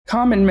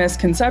common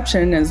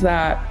misconception is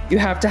that you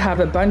have to have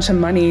a bunch of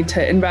money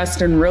to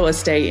invest in real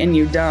estate, and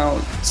you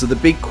don't. So the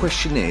big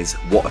question is,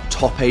 what are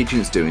top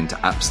agents doing to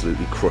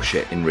absolutely crush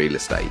it in real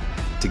estate?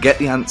 To get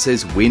the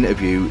answers, we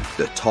interview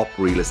the top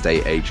real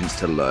estate agents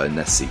to learn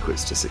their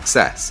secrets to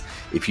success.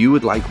 If you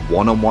would like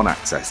one-on-one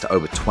access to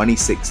over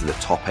 26 of the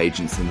top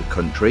agents in the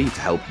country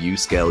to help you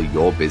scale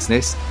your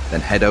business,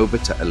 then head over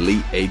to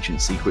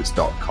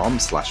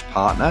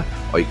eliteagentsecrets.com/partner,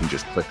 or you can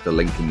just click the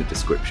link in the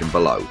description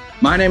below.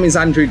 My name is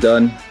Andrew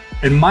Dunn.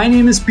 And my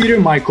name is Peter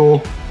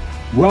Michael.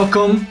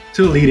 Welcome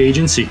to Elite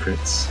Agent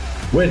Secrets.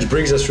 Which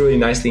brings us really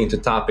nicely into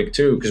topic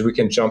 2, because we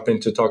can jump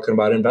into talking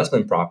about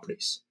investment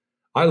properties.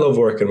 I love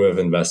working with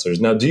investors.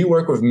 Now, do you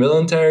work with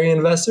military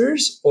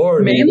investors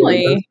or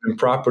mainly investment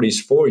properties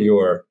for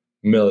your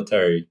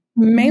military?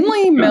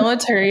 Mainly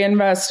military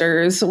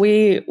investors.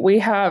 We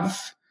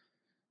have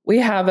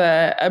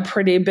a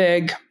pretty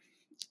big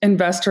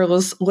investor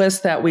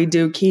list that we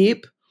do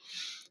keep.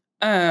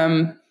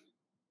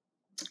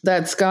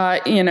 That's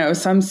got,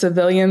 some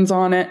civilians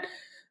on it.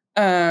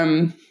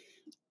 And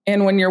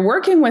when you're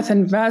working with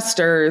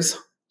investors,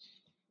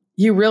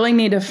 you really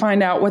need to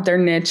find out what their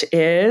niche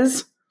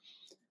is,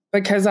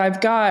 because I've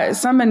got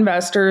some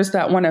investors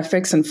that want to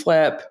fix and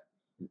flip.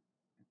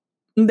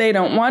 They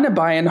don't want to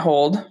buy and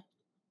hold.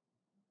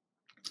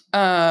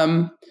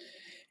 And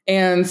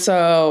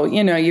so,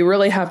 you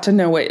really have to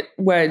know what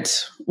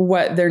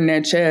their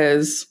niche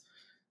is,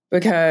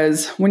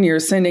 because when you're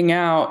sending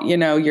out,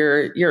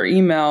 your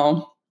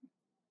email,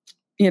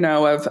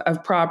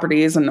 of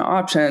properties and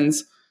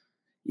options,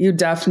 you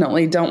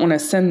definitely don't want to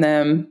send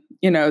them,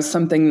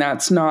 something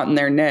that's not in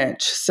their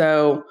niche.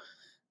 So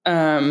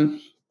that's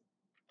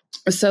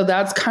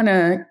kind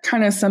of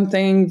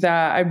something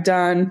that I've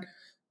done.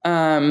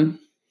 I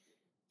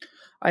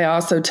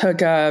also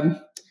took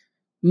a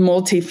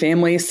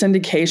multifamily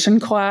syndication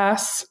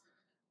class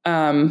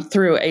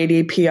through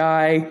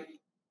ADPI,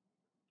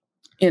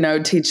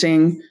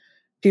 teaching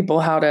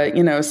people how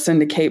to,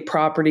 syndicate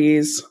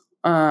properties,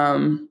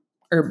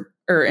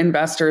 or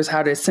investors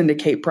how to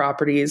syndicate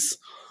properties,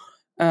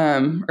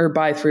 or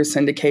buy through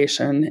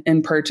syndication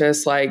and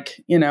purchase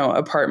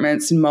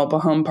apartments and mobile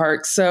home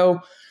parks.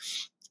 So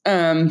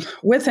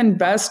with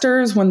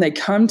investors, when they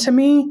come to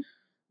me,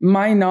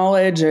 my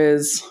knowledge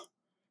is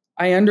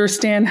I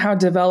understand how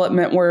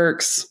development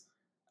works.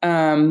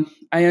 I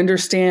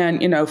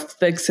understand,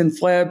 fix and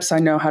flips. I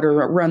know how to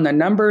run the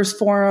numbers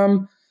for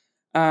them.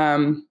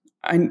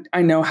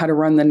 I know how to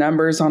run the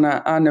numbers on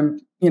a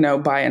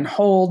buy and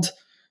hold.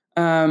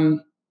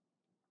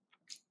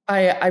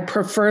 I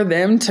prefer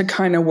them to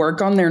kind of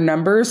work on their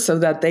numbers so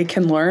that they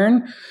can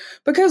learn,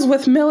 because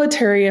with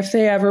military, if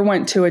they ever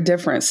went to a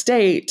different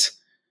state,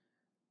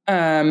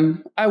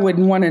 I would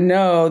want to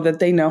know that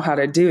they know how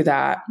to do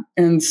that.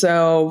 And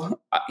so,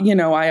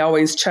 I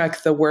always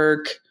check the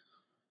work,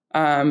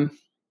 and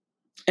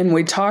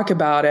we talk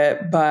about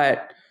it,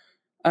 but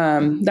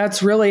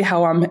that's really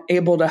how I'm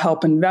able to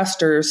help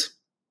investors.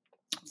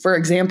 For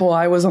example,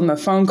 I was on the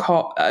phone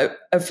call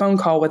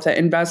with an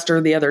investor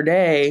the other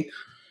day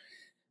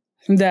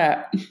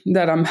that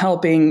I'm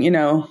helping,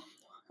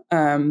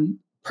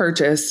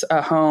 purchase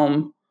a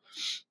home.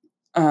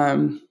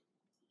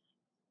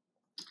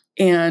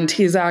 And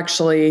he's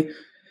actually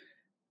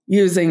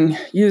using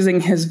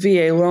his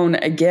VA loan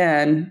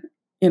again.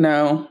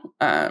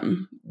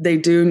 They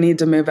do need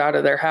to move out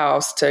of their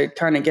house to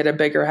kind of get a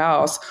bigger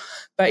house,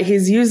 but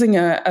he's using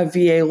a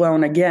VA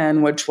loan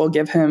again, which will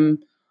give him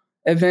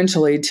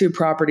eventually 2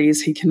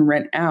 properties he can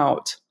rent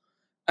out.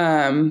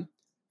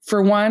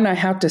 For one, I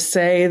have to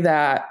say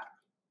that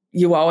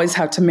you always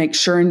have to make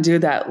sure and do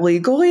that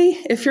legally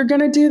if you're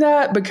going to do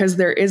that, because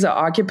there is an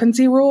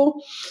occupancy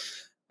rule.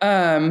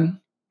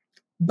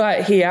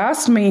 But he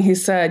asked me, he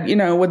said,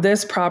 would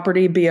this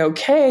property be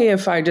okay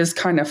if I just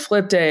kind of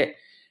flipped it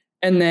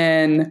and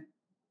then,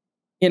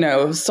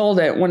 sold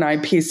it when I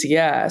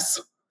PCS?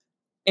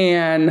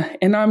 And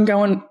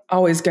I'm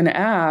always going to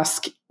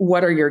ask,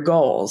 what are your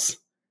goals?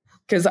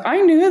 Because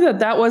I knew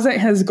that wasn't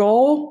his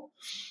goal.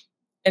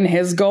 And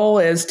his goal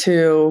is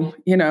to,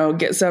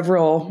 get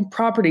several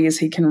properties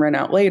he can rent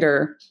out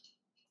later.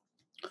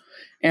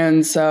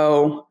 And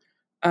so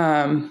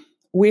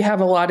we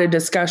have a lot of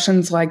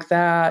discussions like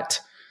that.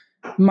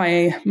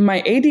 My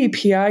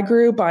ADPI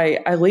group,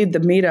 I lead the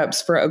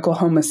meetups for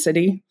Oklahoma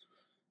City.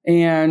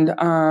 And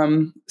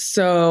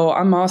so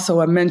I'm also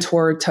a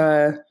mentor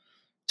to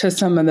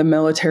some of the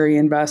military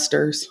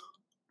investors.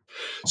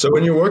 So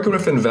when you're working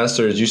with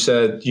investors, you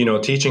said,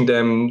 teaching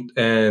them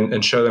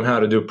and show them how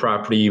to do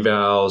property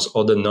evals,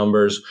 all the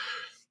numbers.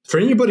 For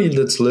anybody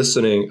that's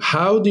listening,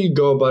 how do you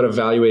go about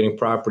evaluating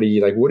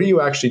property? Like, what are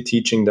you actually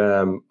teaching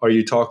them? Are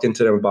you talking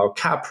to them about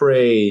cap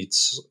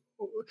rates?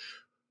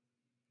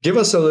 Give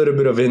us a little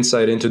bit of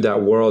insight into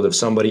that world if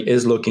somebody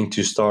is looking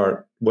to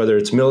start, whether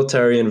it's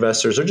military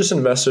investors or just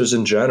investors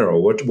in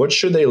general. What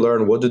should they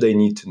learn? What do they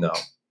need to know?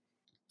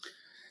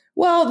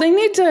 Well, they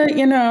need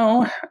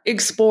to,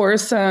 explore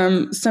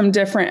some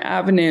different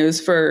avenues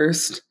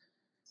first.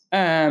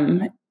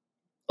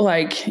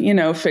 like,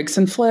 fix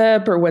and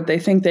flip or what they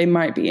think they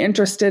might be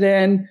interested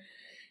in.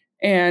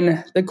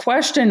 And the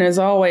question is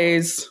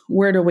always,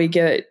 where do we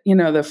get,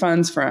 the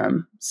funds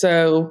from?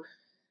 So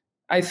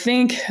I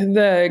think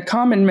the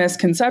common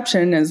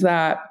misconception is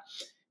that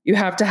you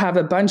have to have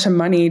a bunch of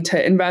money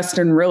to invest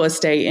in real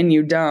estate, and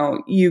you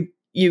don't. You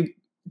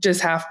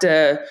just have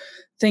to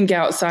think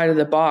outside of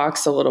the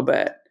box a little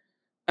bit.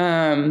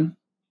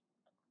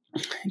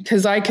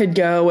 Because I could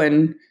go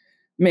and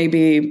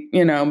maybe,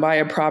 buy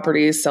a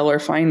property, seller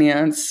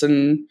finance,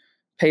 and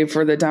pay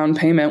for the down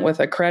payment with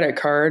a credit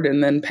card,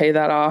 and then pay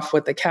that off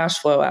with the cash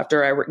flow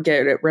after I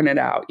get it rented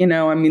out.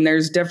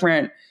 There's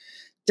different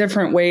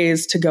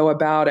ways to go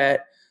about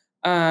it.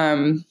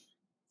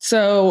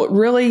 So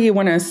really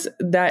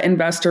that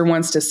investor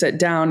wants to sit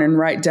down and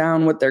write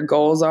down what their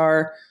goals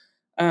are.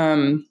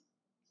 The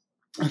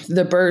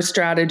BRRRR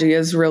strategy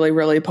is really,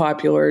 really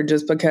popular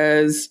just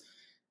because,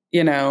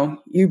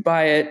 you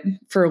buy it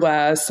for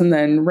less and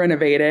then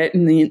renovate it.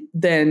 And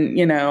then,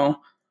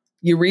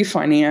 you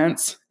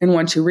refinance. And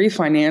once you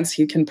refinance,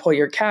 you can pull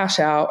your cash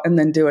out and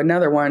then do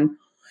another one.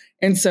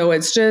 And so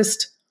it's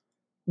just,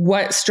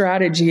 what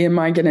strategy am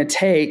I going to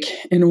take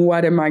and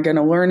what am I going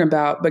to learn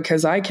about?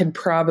 Because I could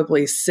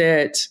probably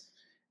sit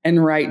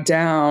and write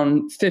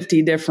down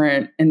 50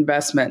 different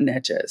investment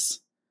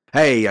niches.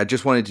 Hey, I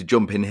just wanted to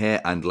jump in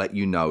here and let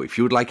you know, if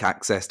you would like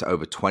access to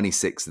over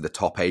 26 of the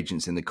top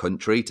agents in the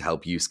country to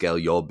help you scale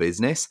your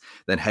business,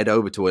 then head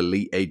over to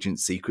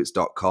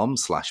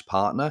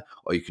eliteagentsecrets.com/partner,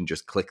 or you can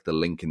just click the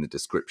link in the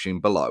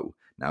description below.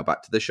 Now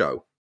back to the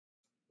show.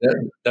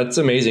 That's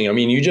amazing. I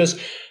mean,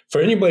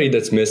 for anybody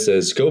that's missed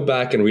this, go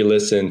back and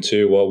re-listen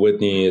to what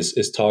Whitney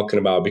is talking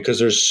about, because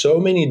there's so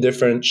many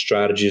different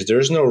strategies.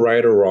 There's no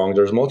right or wrong.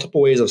 There's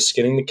multiple ways of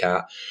skinning the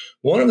cat.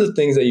 One of the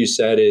things that you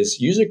said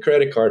is use a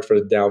credit card for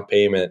the down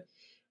payment.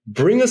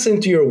 Bring us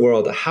into your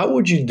world. How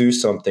would you do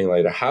something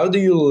like that? How do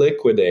you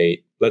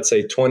liquidate, let's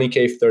say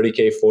 $20K,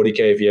 $30K,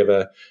 $40K if you have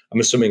I'm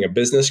assuming a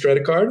business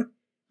credit card,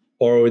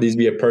 or would these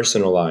be a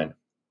personal line?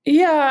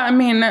 Yeah,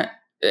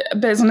 a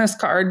business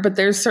card, but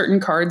there's certain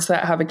cards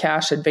that have a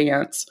cash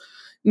advance.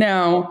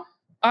 Now,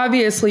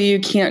 obviously you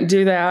can't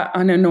do that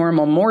on a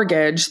normal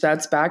mortgage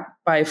that's backed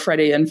by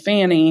Freddie and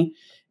Fannie,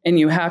 and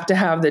you have to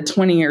have the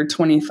 20 or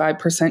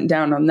 25%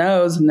 down on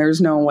those, and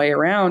there's no way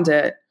around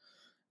it.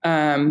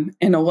 And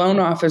a loan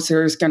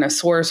officer is going to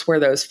source where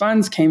those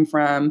funds came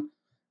from.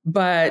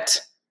 But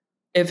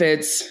if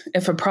a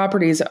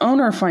property is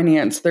owner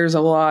finance, there's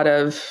a lot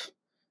of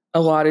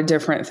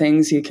different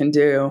things you can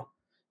do.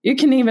 You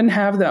can even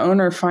have the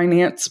owner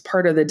finance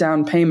part of the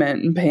down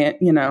payment and pay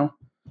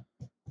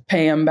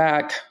them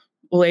back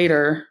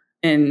later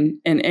in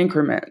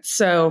increments.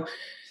 So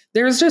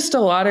there's just a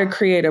lot of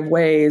creative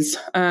ways.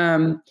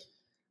 But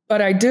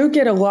I do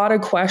get a lot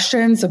of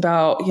questions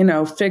about,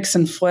 fix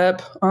and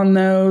flip on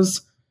those.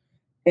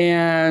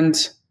 And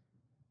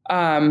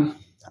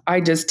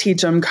I just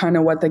teach them kind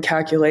of what the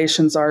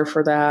calculations are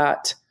for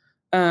that.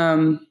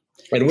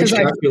 And which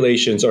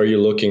calculations are you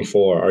looking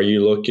for? Are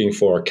you looking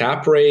for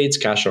cap rates,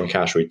 cash on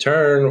cash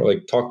return?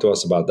 Talk to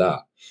us about that.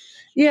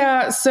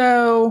 Yeah.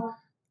 So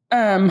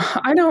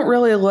I don't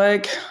really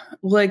look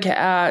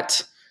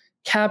at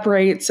cap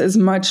rates as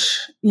much,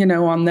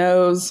 on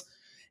those.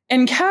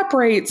 And cap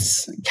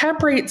rates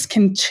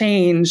can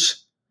change,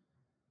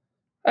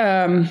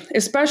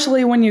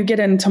 especially when you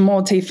get into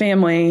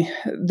multifamily.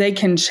 They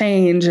can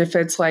change if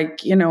it's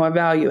a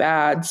value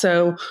add.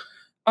 So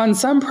on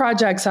some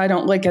projects, I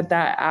don't look at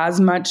that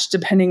as much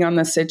depending on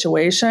the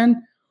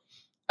situation.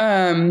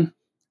 I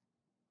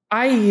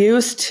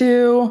used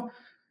to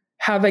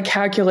have a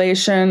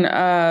calculation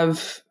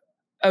of,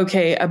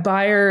 okay, a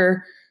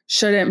buyer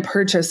shouldn't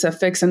purchase a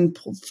fix and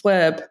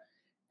flip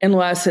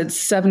unless it's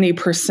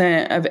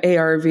 70% of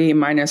ARV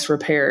minus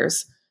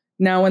repairs.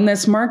 Now, in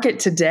this market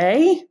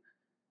today,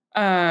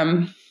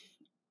 I'm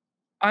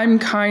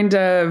kind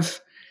of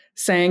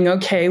saying,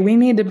 okay, we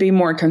need to be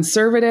more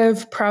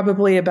conservative,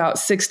 probably about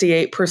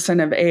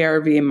 68% of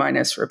ARV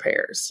minus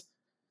repairs,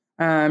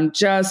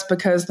 just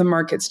because the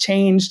market's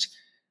changed.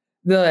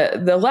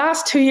 The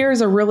last 2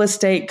 years of real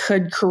estate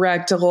could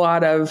correct a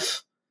lot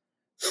of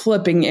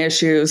flipping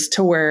issues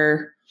to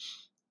where,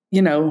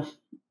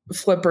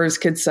 flippers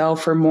could sell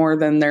for more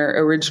than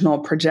their original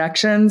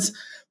projections,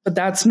 but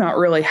that's not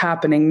really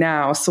happening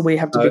now. So we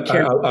have to be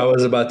careful. I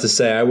was about to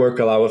say, I work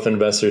a lot with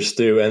investors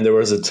too. And there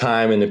was a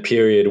time in a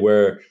period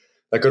where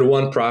at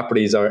one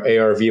properties, our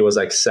ARV was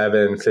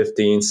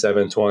 715,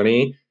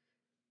 720.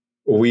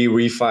 We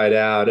refied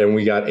out and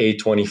we got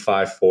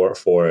 825 for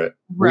it.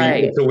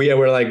 Right. So we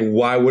were like,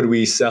 why would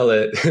we sell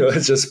it?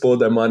 Let's just pull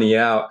the money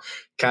out,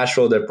 cash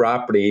flow the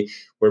property.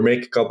 We're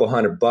making a couple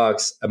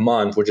 $100 a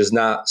month, which is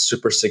not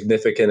super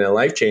significant and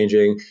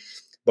life-changing.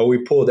 But we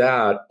pulled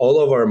out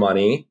all of our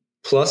money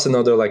plus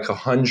another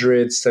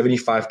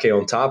 $175K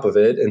on top of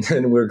it. And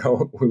then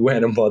we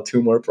went and bought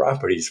 2 more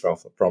properties from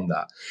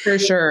that. For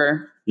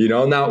sure.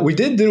 Now we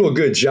did do a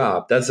good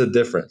job. That's the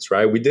difference,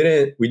 right? We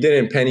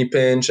didn't penny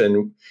pinch,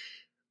 and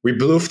we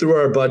blew through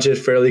our budget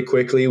fairly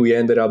quickly. We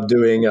ended up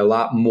doing a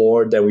lot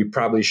more than we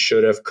probably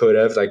should have, could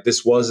have. Like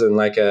this wasn't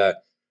like a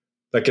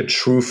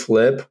true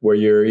flip where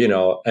you're,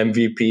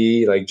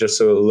 MVP, like just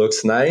so it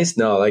looks nice.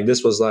 No, like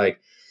this was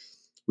like,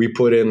 we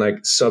put in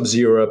like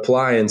Sub-Zero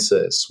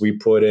appliances. We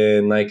put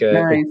in like a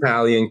Nice.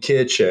 Italian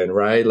kitchen,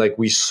 right? Like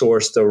we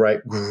sourced the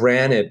right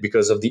granite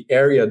because of the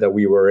area that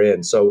we were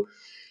in. So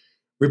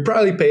we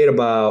probably paid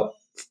about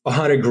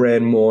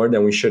 $100,000 more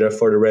than we should have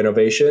for the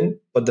renovation.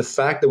 But the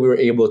fact that we were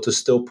able to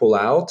still pull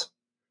out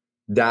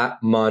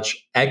that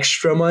much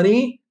extra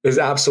money is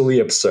absolutely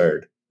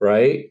absurd,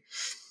 right?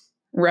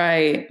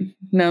 Right.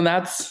 No,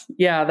 that's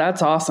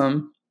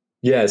awesome.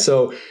 Yeah.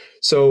 So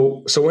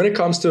when it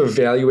comes to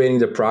evaluating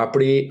the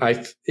property,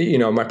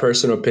 my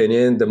personal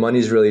opinion, the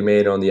money's really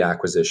made on the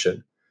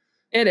acquisition.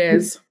 It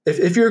is.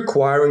 If you're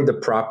acquiring the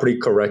property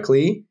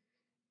correctly,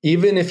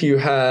 even if you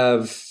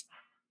have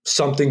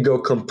something go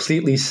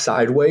completely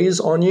sideways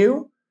on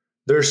you,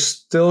 there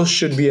still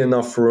should be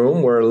enough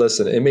room where,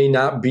 listen, it may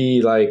not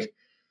be like,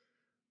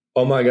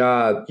 oh my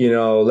God,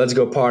 let's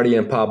go party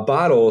and pop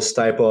bottles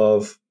type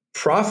of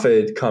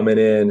profit coming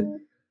in.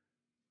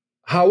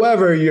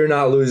 However, you're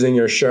not losing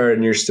your shirt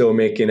and you're still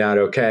making out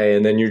okay.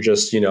 And then you're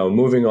just,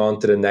 moving on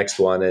to the next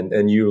one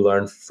and you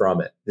learn from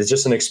it. It's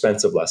just an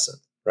expensive lesson,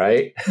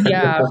 right?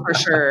 Yeah, for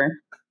sure.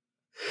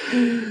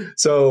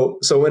 So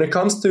when it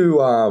comes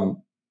to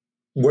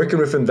working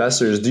with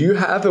investors, do you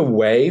have a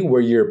way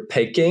where you're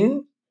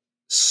picking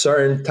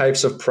certain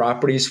types of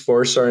properties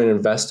for certain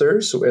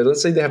investors? So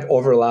let's say they have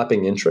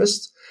overlapping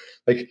interests.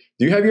 Like,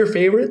 do you have your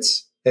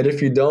favorites? And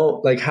if you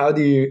don't, like, how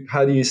do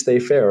you stay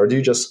fair? Or do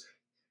you just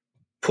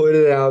put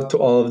it out to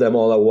all of them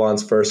all at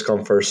once, first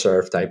come, first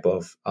serve type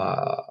of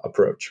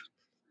approach?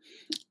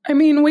 I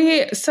mean,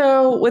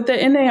 so with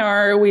the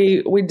NAR,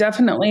 we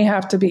definitely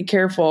have to be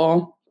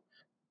careful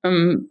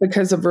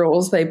because of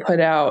rules they put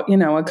out,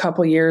 a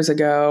couple years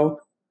ago.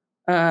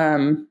 We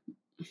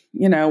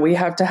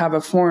have to have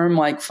a form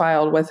like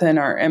filed within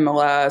our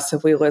MLS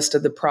if we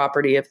listed the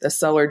property, if the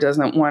seller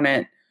doesn't want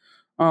it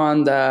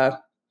on the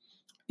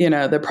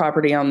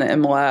property on the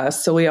MLS.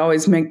 So we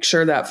always make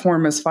sure that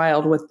form is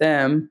filed with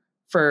them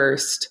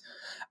first.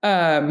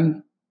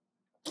 But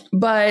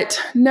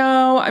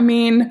no, I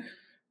mean,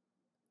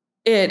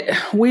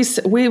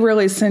 we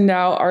really send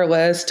out our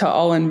list to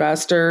all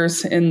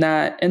investors in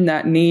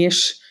that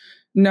niche,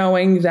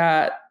 knowing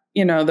that,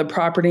 the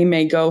property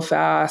may go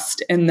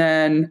fast. And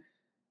then,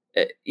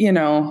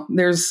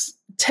 there's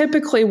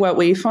typically what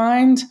we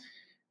find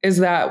is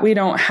that we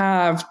don't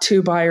have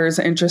two buyers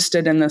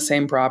interested in the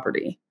same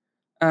property.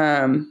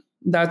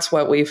 That's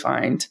what we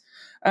find.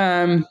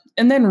 And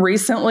then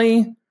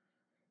recently,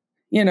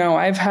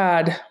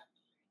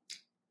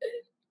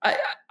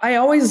 I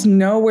always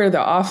know where the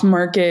off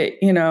market,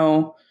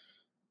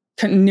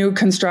 new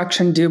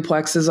construction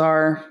duplexes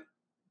are.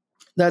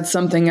 That's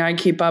something I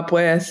keep up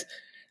with.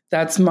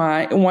 That's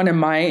one of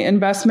my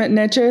investment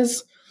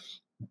niches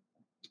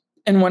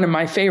and one of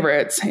my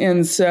favorites.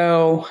 And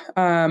so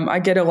I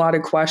get a lot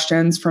of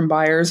questions from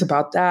buyers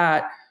about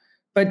that.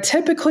 But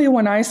typically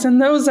when I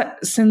send those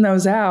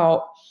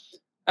out,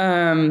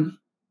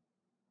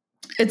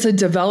 it's a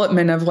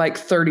development of like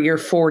 30 or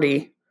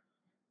 40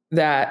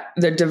 that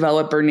the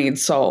developer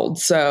needs sold.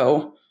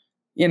 So,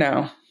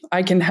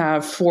 I can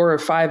have 4 or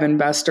 5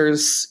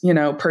 investors,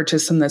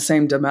 purchase in the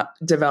same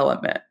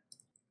development.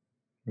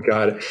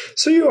 Got it.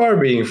 So you are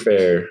being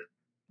fair.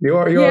 You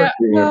are doing it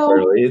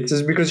fairly. It's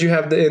just because you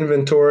have the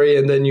inventory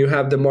and then you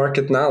have the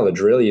market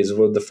knowledge, really, is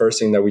what the first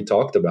thing that we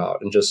talked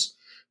about, and just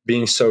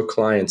being so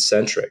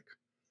client-centric.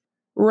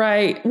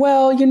 Right.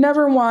 Well, you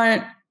never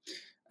want...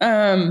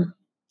 and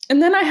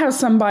then I have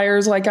some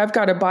buyers, like I've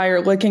got a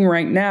buyer looking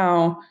right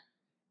now,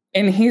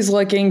 and he's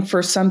looking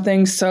for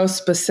something so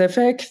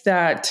specific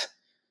that,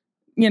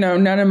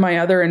 none of my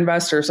other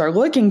investors are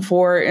looking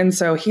for. And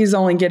so he's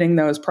only getting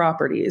those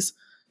properties.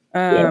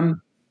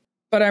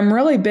 But I'm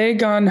really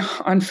big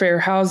on fair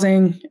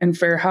housing and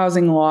fair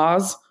housing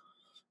laws.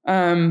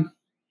 And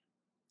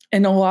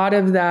a lot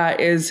of that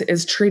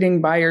is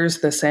treating buyers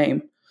the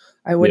same.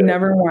 I would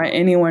never want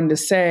anyone to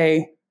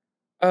say,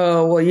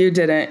 oh, well, you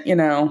didn't,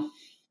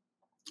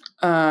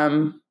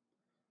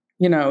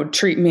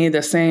 treat me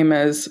the same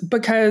as,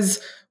 because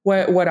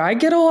what I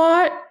get a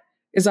lot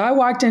is I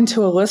walked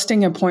into a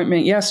listing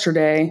appointment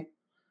yesterday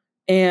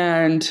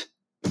and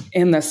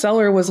the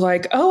seller was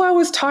like, oh, I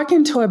was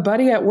talking to a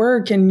buddy at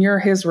work and you're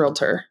his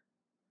realtor.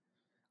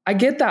 I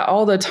get that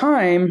all the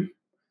time.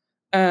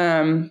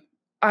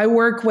 I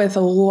work with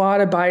a lot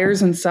of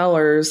buyers and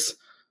sellers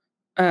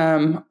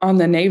on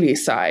the Navy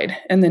side,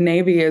 and the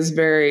Navy is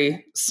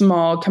very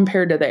small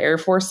compared to the Air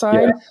Force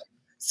side. Yeah.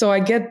 So I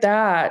get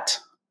that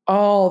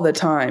all the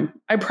time.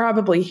 I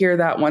probably hear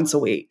that once a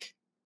week.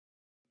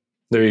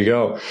 There you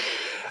go.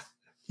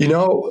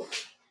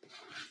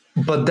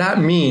 But that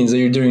means that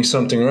you're doing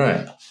something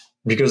right,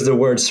 because the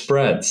word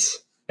spreads.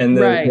 And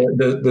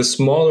the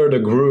smaller the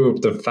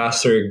group, the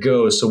faster it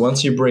goes. So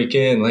once you break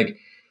in, like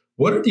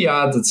what are the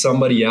odds that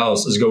somebody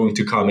else is going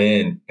to come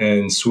in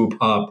and swoop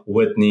up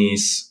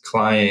Whitney's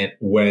client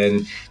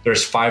when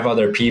there's 5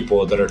 other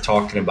people that are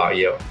talking about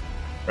you,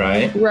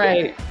 right?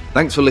 Right.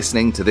 Thanks for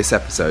listening to this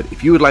episode.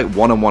 If you would like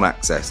one-on-one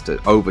access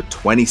to over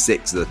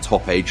 26 of the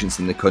top agents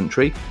in the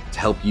country to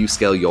help you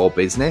scale your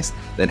business,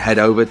 then head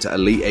over to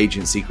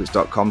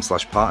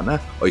eliteagentsecrets.com/partner,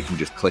 or you can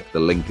just click the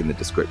link in the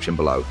description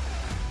below.